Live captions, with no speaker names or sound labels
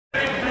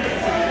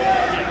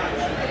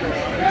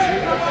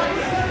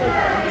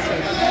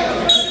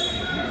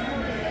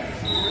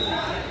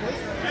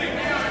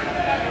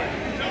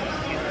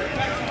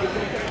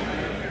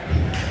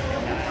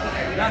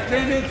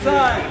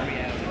inside.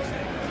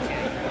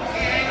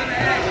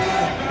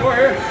 Go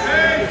here.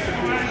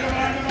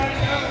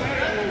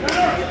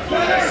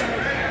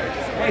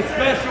 Hey,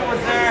 special was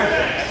there.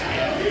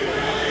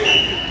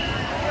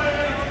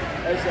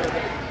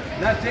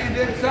 Left hand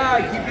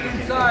inside. Keep it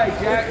inside,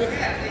 Jack.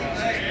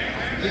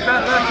 Keep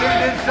that left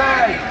hand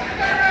inside.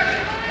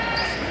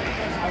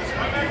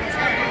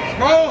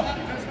 Roll.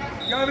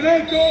 You have an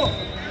ankle.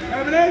 You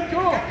have an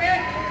ankle.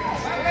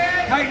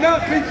 Tighten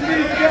up. Pinch your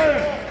knees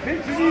together.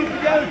 Pinch your knees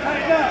together.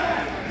 Tighten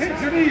up.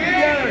 Pinch your knees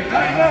together.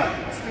 Tighten up.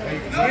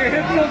 Your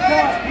hips on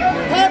top.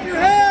 Pop your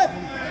head.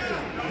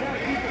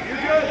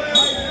 You're good.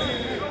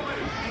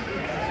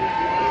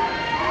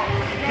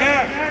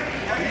 Yeah.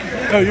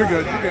 No, you're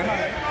good. You're good.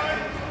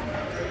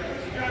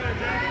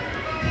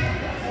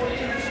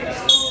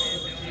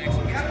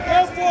 Go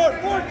for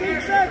it.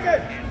 14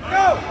 seconds.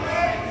 Go.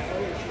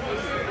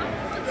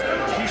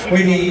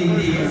 We need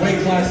the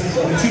weight classes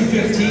of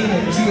 215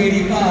 and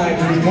 285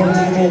 to report to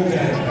the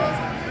bullpen.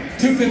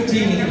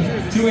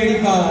 215,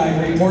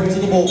 285 report to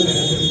the bullpen at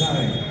this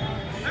time.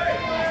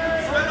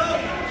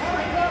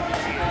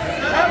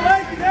 That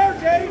leg there,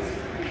 James.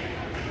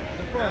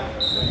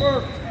 Defer.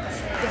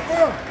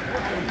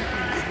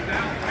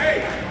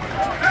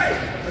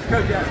 Let's go,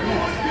 Jack.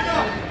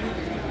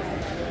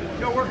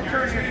 Go work a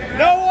turn here.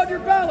 No on your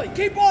belly.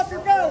 Keep off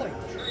your belly.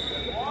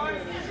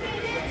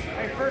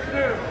 Hey, first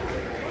move.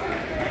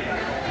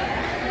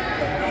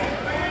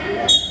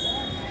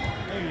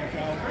 There you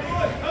go.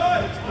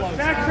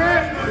 Back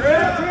trip.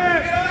 Back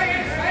trip.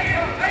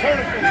 Turn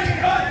it.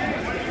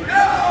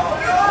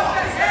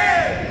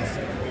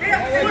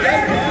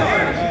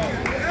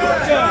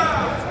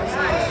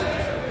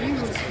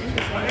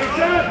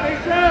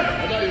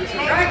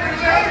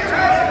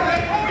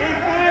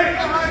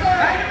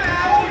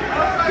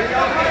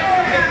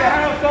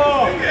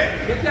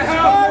 Get the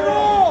house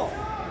roll.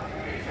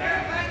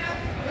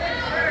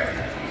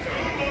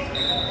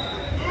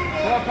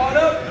 Caught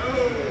up.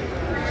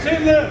 Sit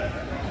lift.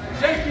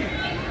 Shake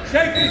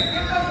it.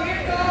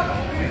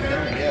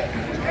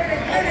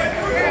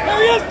 There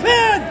he is, pin.